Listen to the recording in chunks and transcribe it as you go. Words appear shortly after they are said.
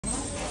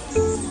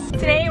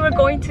Today we're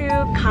going to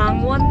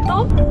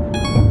gangwon-do.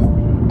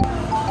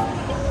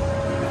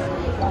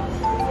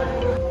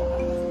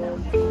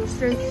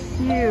 So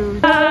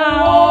huge.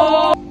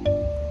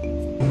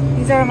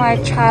 These are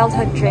my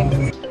childhood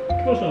drinks.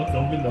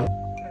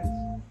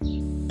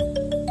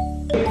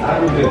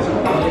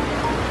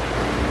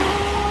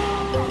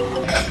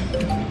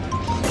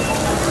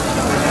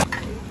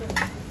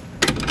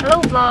 Hello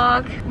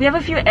vlog! We have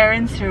a few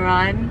errands to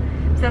run.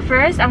 So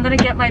first, I'm gonna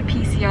get my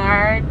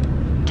PCR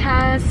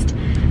test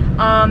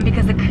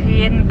because the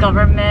Korean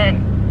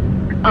government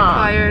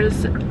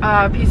requires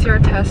a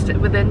PCR test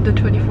within the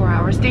 24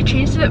 hours. They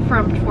changed it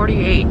from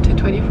 48 to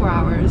 24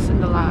 hours in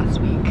the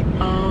last week.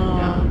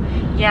 Oh,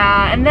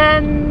 yeah. And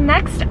then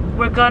next,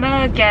 we're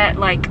gonna get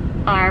like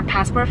our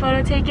passport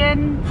photo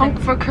taken.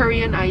 For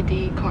Korean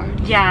ID card.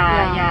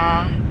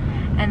 Yeah.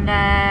 And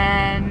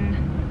then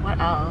what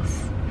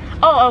else?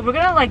 Oh, we're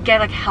gonna like get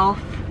like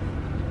health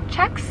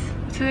checks.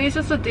 Today's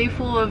just a day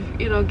full of,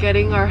 you know,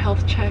 getting our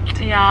health checked.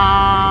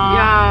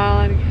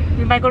 Yeah.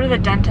 We might go to the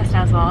dentist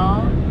as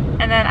well.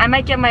 And then I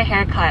might get my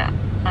hair cut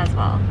as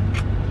well.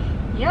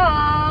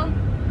 Yeah.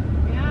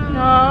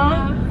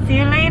 See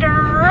you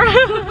later.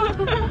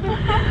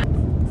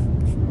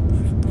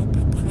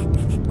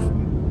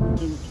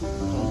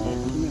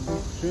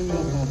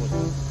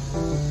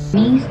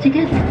 Knees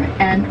together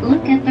and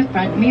look at the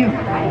front mirror.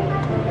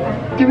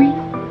 3,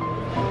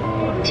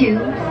 2,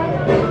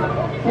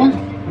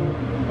 1.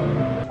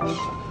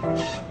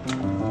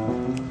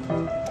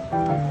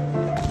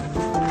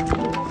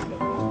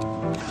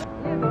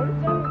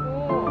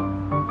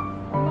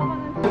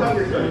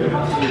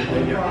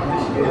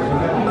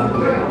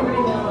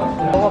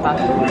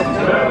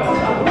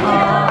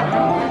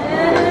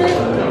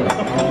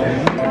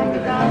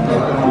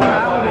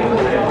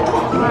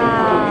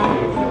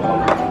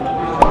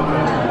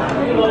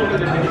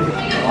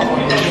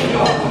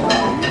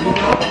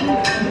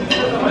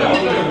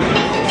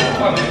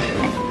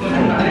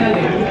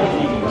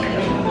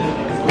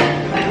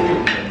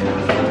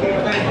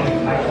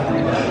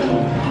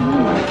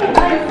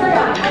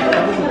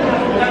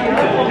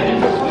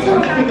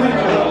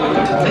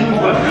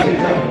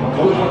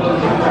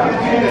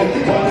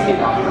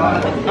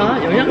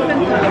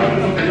 영양센터.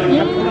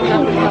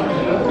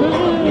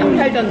 약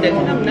팔던데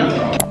생각나?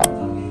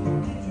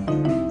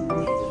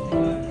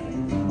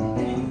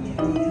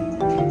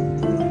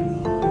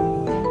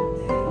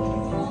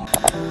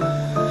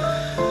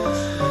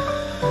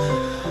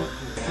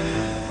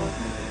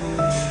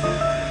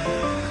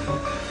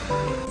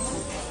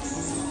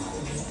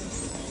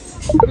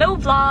 Hello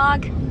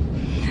vlog.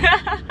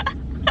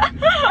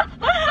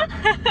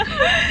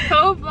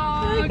 Hello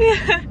vlog.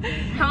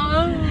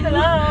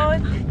 Hello.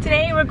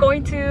 Today we're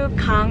going to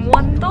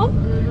gangwon-do,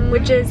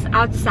 which is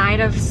outside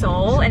of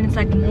Seoul, and it's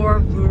like more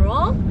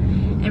rural.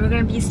 And we're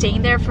gonna be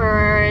staying there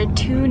for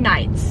 2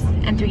 nights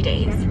and 3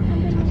 days.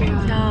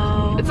 Yeah.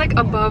 So it's like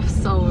above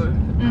Seoul,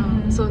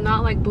 so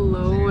not like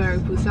below where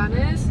Busan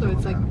is. So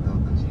it's like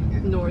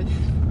north.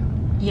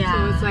 yeah.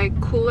 So it's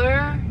like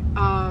cooler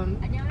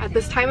at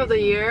this time of the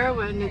year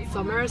when it's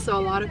summer. So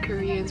a lot of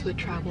Koreans would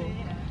travel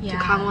to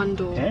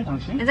gangwon-do.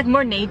 It's like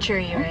more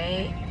naturey,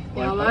 right?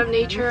 Yeah, a lot of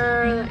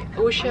nature, like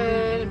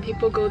ocean, and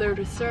people go there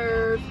to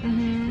surf.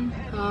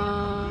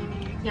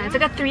 Yeah, it's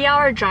like a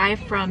 3-hour drive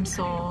from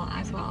Seoul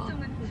as well.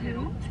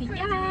 So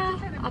yeah,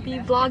 I'll be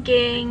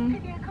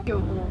vlogging.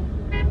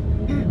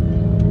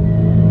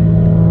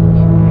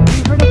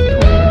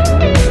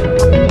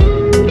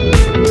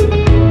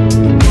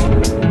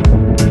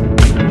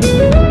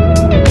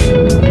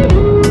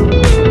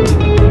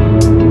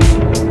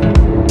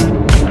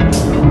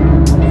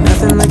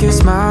 Nothing like your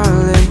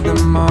smile in the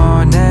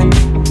morning,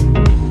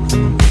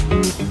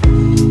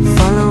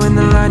 following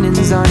the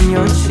linings on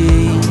your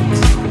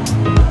cheeks.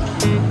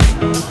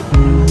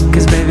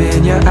 Cause baby,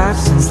 in your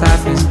absence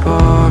life is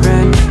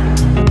boring,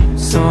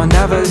 so I'll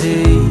never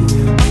leave.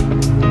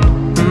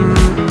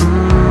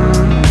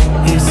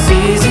 It's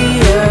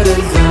easier to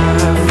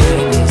love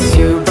when it's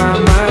you by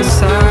my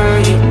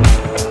side,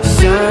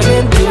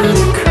 shining through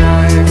the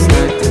cracks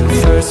like the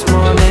first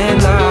morning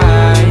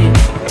light,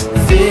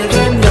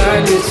 feeling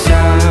like a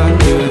child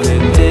through the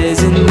days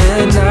and the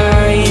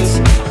nights,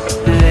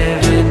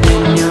 living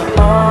in your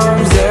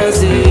arms as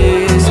the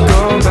years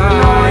go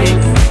by.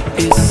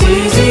 It's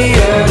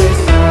easier to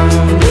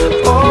love,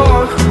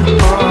 oh,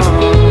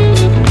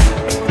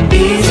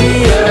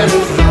 easier to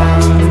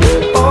love,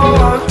 oh.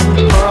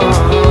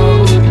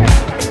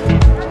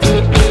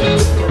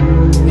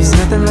 There's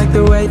nothing like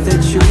the way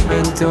that you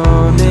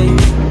adore me.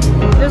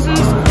 This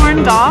is corn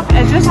dog.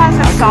 It just has a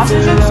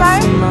sausage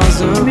inside.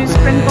 It be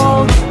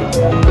sprinkled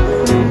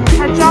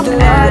ketchup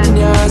and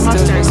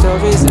mustard.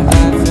 Stories of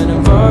life in a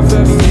more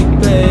perfect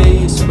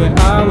place where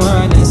I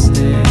wanna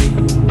stay.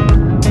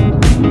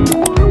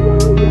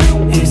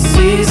 It's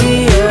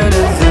easier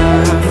to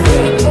love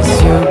when it's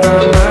you by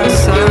my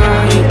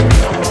side,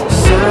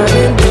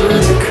 shining through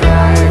the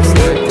cracks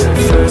like the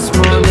first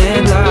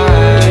morning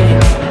light,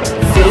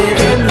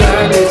 feeling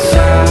like a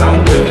child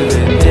through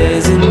the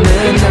days and the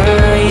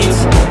nights,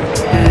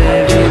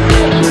 living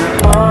in the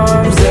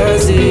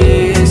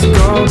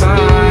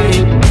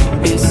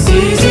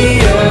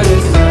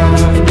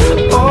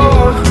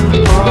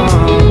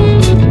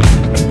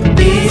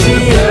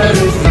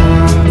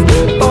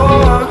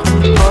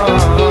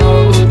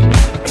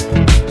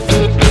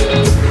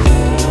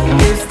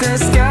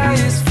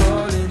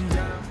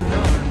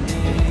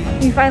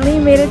finally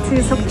made it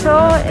to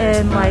Seoul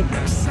in like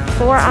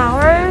 4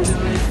 hours.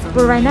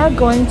 We're right now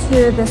going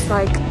to this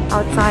like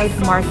outside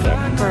market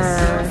for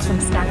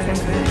some snacks and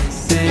food.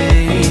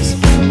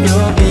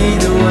 You'll be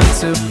the one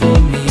to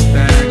pull me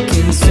back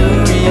into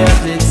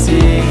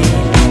reality.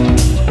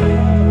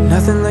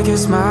 Nothing like your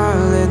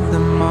smile in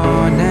the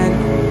morning,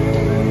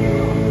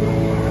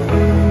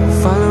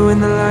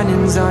 following the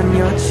linings on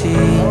your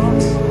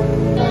cheeks.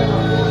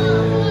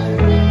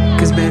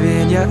 Cause baby,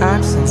 in your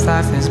absence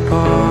life is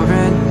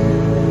boring,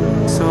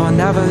 so I'll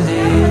never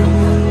leave.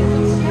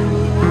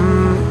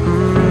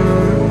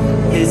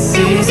 It's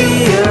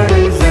easier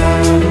to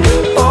love,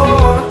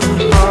 oh,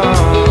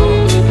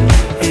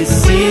 oh.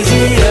 It's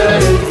easier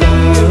to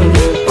love,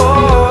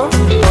 oh,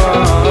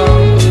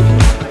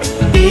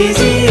 oh.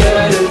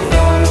 Easier to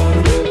love,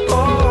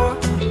 oh,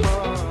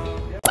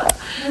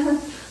 oh.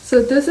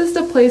 So this is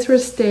the place we're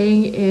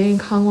staying in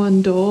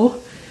Gangwon-do.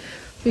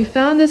 We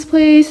found this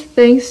place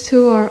thanks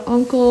to our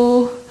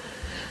uncle,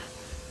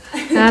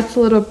 Matt's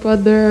little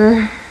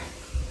brother.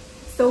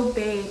 So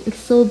big. It's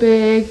so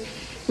big.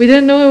 We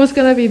didn't know it was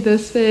gonna be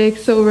this big,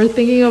 so we're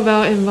thinking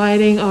about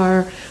inviting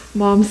our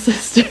mom's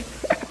sister.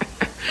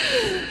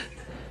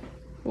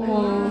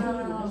 Whoa.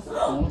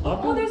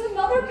 Oh, there's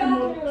another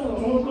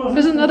bathroom.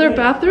 There's another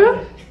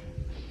bathroom?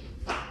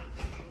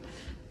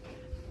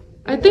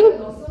 I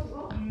think.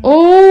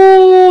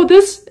 Oh,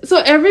 this. So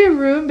every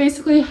room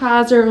basically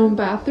has their own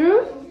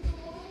bathroom?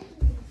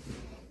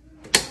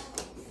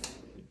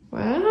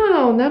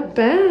 Wow, not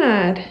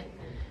bad.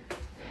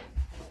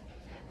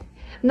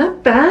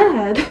 Not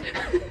bad. There's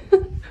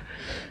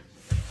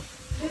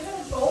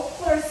a golf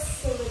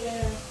course over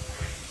there.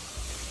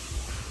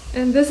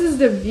 And this is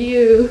the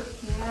view.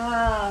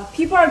 Yeah,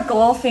 people are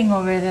golfing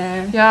over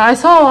there. Yeah, I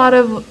saw a lot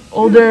of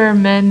older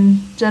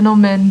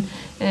gentlemen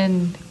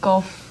in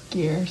golf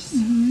gears.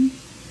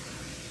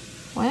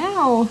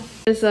 Wow.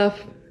 There's a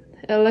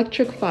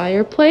electric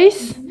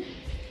fireplace.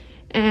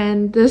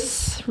 And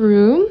this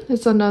room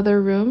is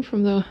another room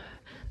from the,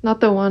 not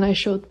the one I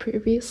showed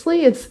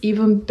previously. It's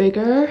even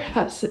bigger,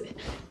 has a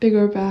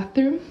bigger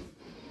bathroom.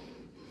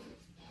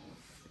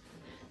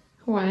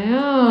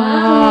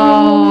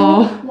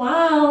 Wow.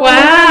 Wow.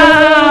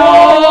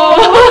 Wow.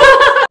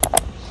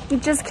 We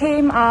just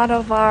came out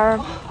of our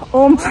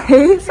own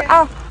place.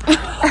 아,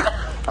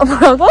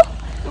 뭐라고?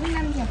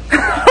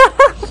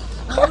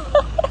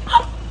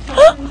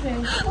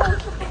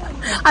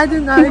 I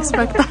did not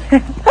expect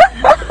that.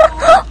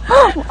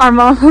 Our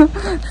mom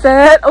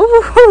said,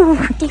 "Ooh,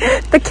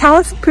 the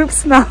cow's poop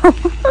smell."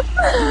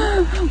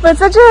 But it's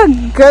such a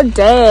good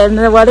day and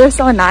the weather's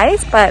so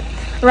nice. But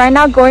right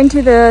now going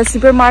to the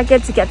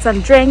supermarket to get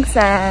some drinks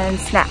and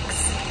snacks.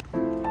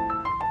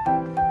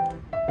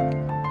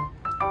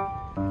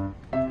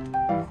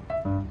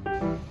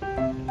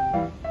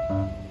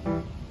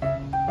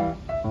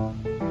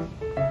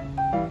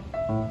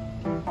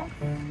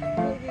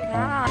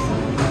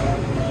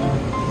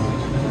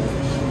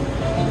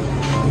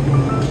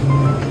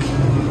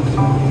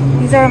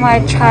 These are my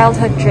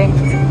childhood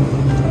drinks.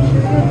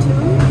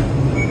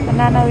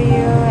 Banana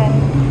uyu, and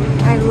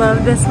I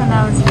loved this when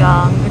I was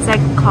young. It's like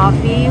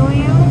coffee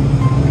uyu.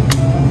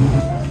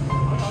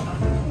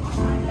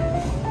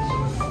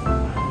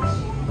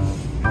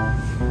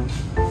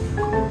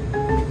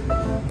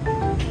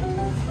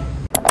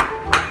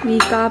 We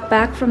got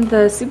back from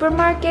the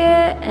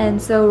supermarket and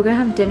so we're gonna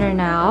have dinner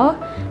now.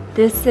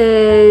 This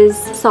is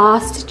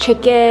sauced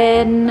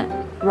chicken,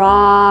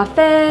 raw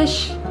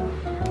fish.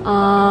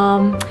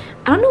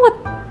 I don't know what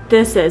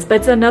this is,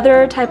 but it's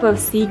another type of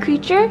sea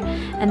creature.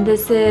 And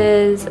this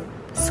is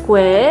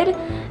squid,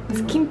 it's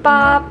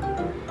kimbap,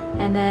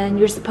 and then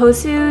you're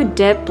supposed to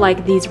dip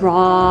like these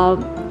raw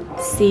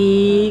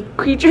sea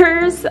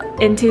creatures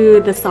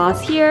into the sauce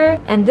here.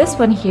 And this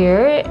one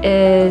here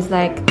is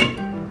like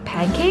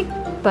pancake,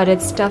 but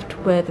it's stuffed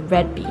with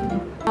red bean.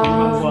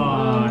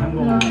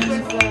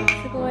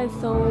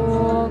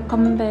 수고했어,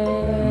 건배.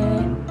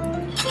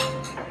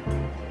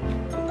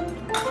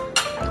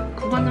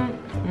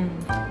 그거는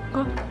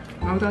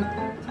여기다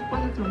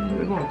섞어서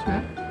들어오는 이거 어떻게 해?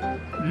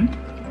 응?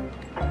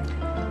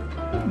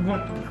 이거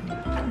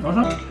넣어서?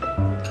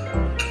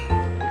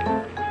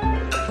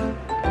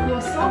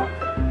 구웠어?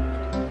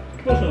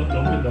 풀어서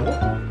넘긴다고?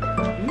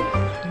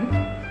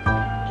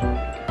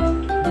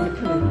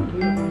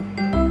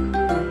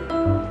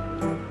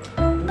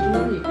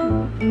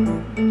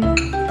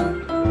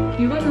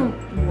 이거는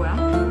뭐야?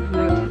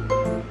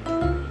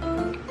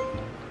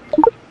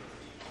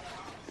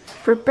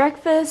 For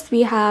breakfast,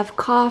 we have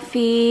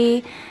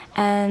coffee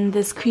and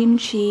this cream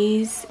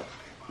cheese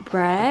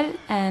bread,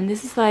 and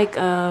this is like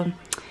a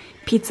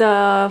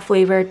pizza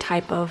flavored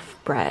type of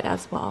bread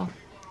as well.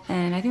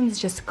 And I think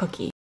it's just a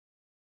cookie.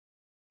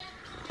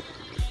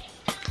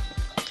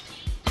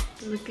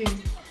 느낌.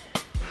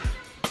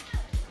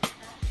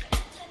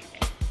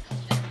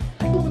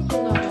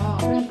 봐.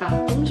 그러니까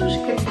엄청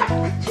쉽게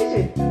탁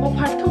치지.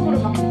 발톱으로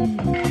막.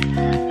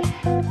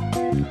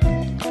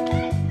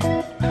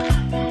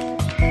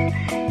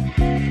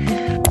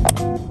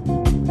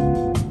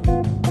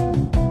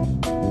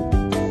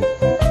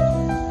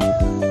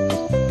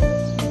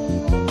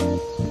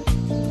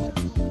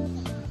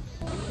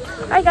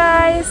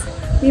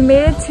 We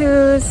made it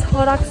to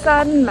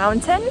Seoraksan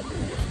Mountain,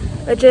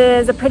 which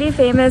is a pretty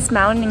famous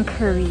mountain in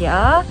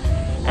Korea.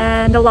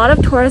 And a lot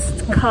of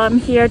tourists come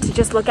here to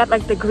just look at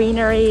like the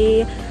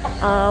greenery.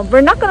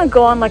 We're not gonna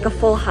go on like a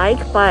full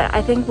hike, but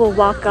I think we'll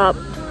walk up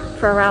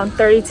for around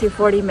 30 to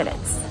 40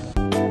 minutes.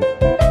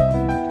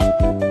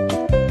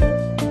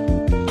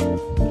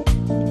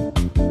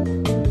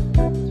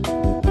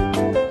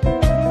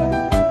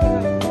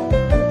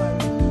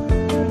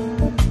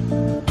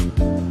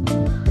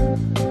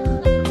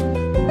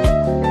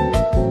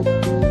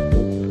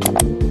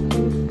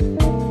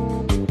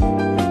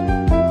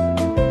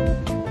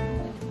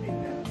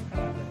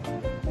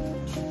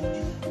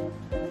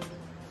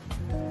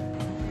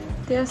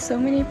 They have so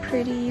many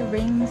pretty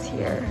rings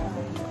here.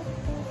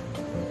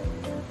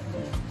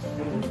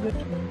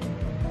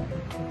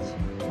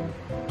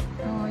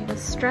 Oh, 이거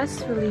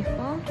stress relief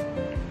ball.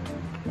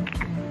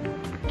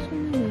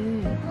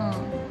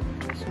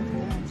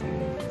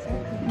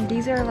 And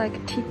these are like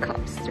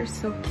teacups. They're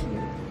so cute.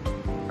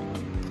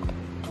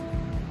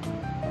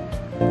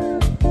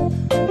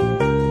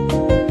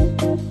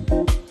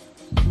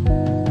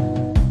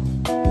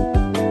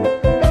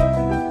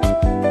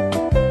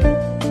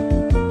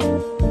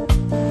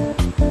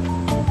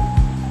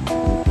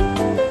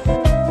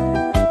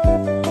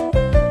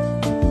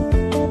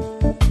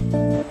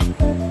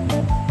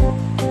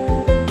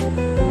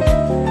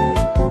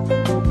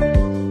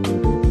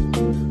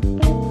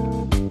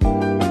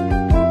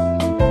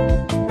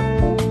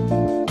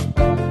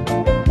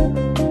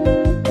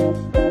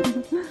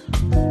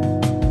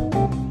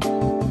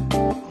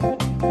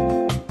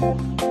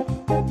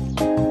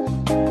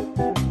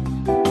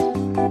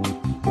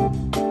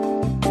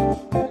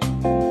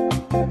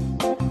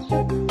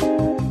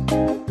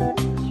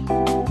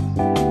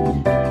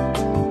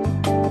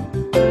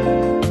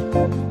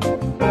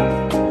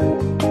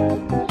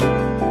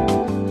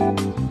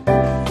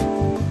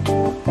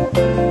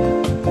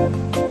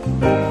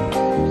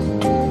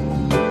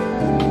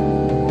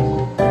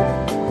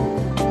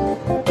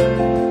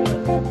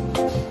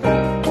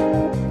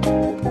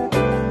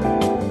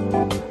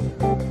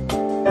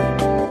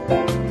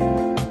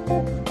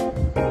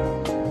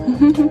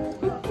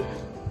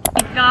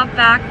 Got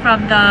back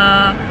from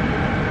the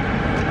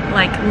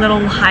like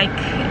little hike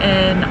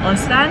in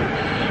Ulsan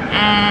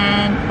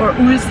or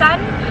Ulsan,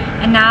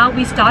 and now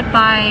we stopped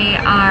by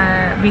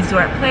our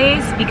resort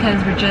place because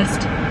we're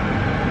just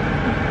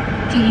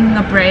taking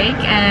a break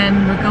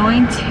and we're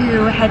going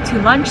to head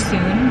to lunch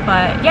soon.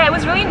 But yeah, it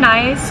was really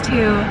nice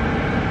to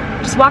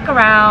just walk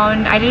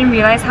around. I didn't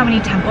realize how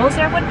many temples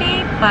there would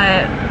be,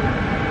 but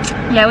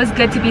yeah, it was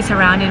good to be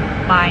surrounded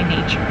by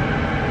nature.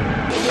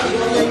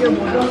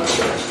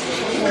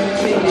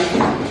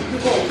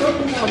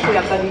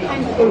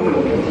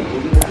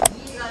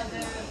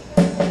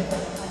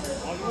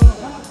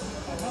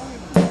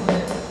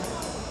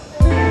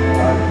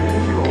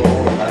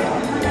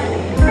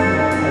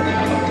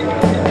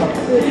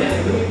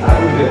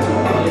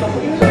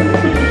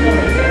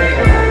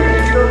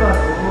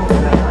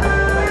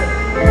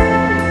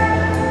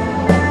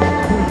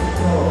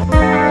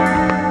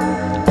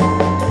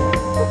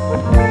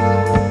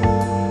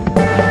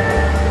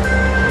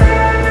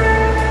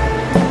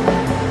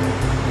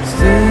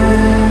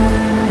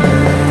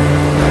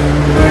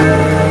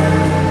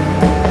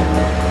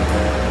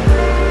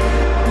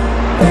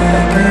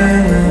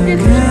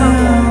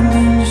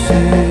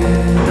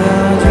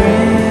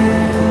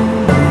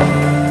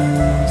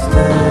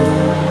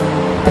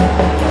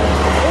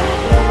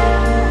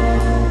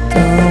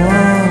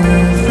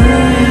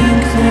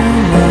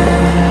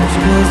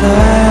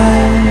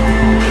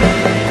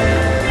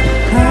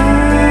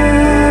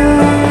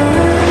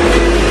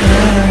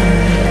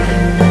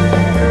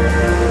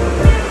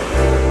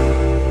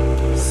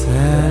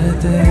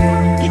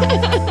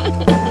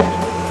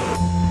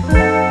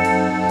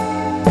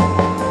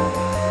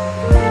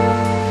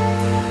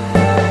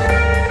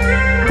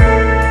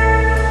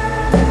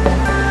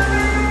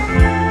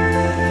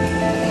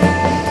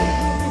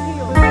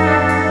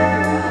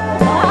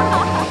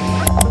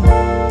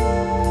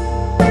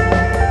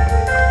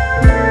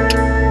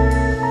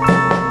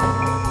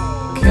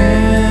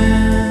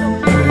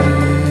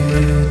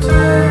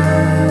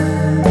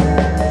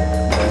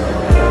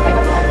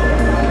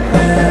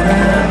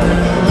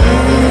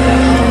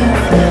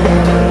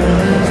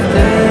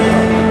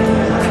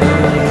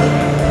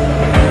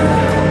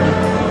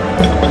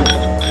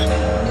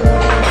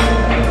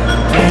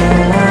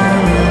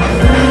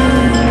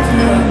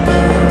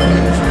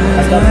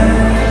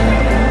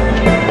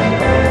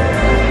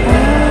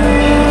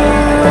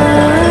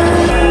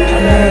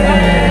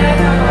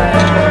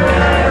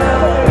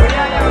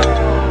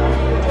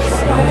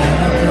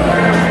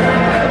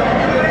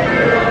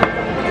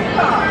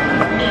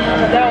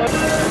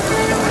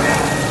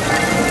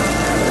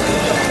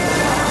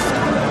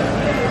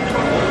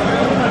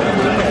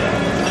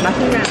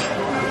 맛있네.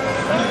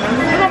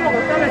 찍어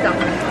먹을 쌈매장.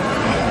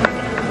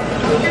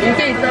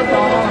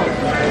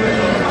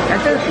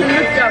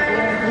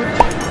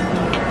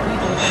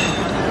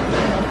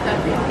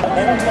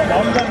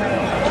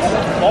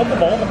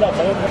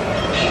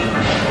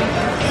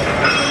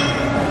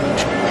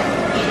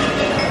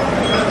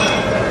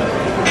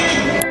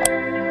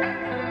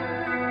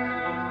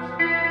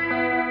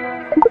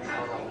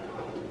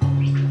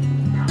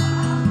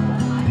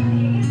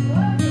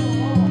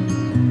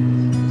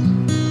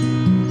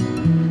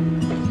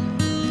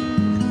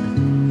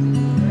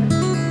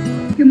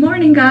 Good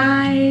morning,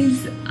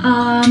 guys.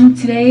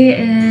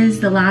 Today is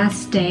the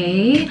last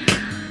day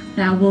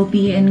that we'll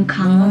be in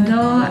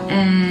Gangwon-do,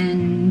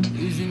 and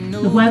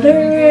the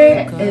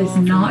weather is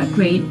not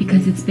great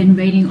because it's been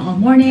raining all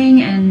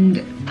morning,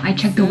 and I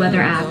checked the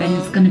weather app and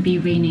it's gonna be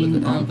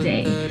raining all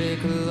day.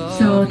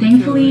 So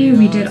thankfully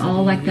we did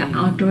all like the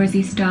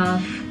outdoorsy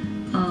stuff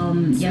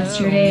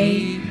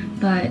yesterday,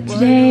 but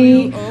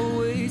today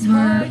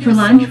for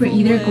lunch we're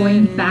either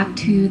going back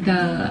to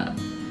the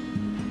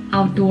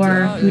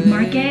outdoor food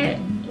market,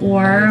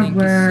 or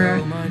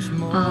we're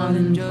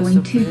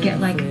going to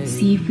get like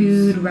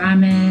seafood,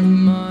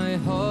 ramen,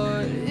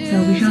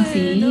 so we shall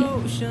see.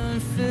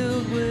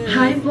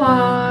 Hi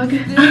vlog!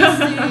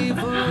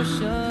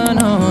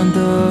 On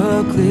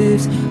the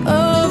cliffs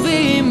of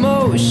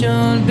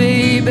emotion,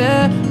 baby,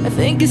 I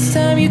think it's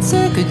time you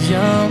took a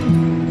jump.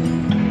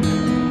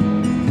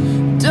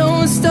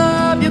 Don't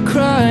stop your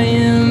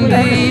crying,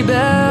 baby,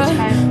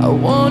 I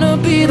wanna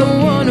be the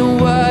one to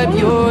wipe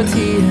your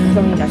tears.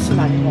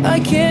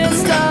 I can't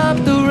stop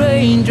the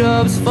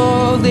raindrops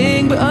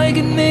falling, but I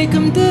can make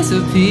them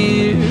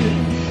disappear.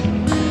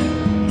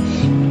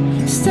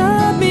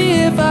 Stop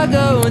me if I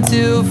go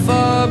too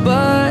far,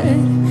 but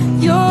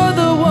you're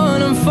the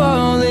one I'm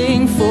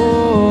falling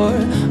for.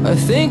 I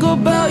think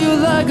about you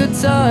like a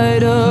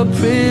tied up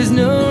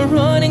prisoner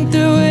running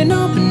through an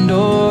open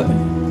door.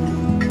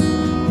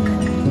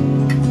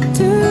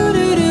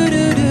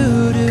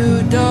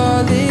 Do-do-do-do-do-do,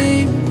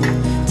 darling.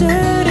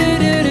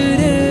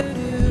 Do-do-do-do-do.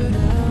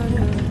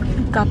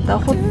 Got the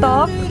hot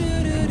dog.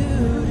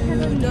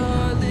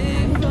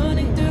 Darling,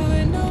 running through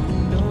an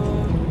open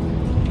door.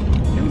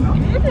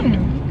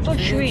 So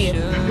sweet.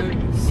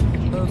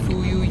 Of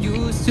who you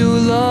used to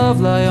love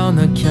lie on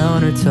the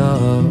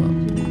countertop.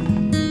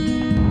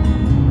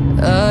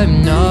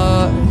 I'm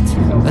not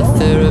a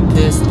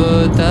therapist,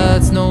 but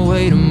that's no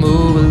way to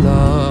move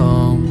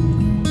along.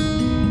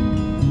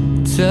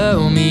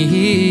 Tell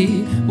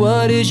me,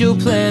 what is your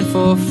plan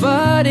for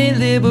fighting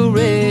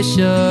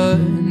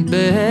liberation,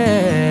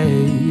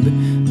 babe?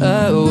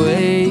 I'll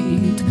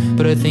wait,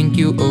 but I think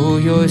you owe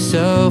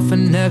yourself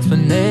an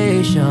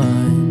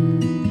explanation.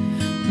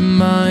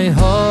 My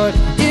heart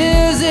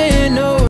is in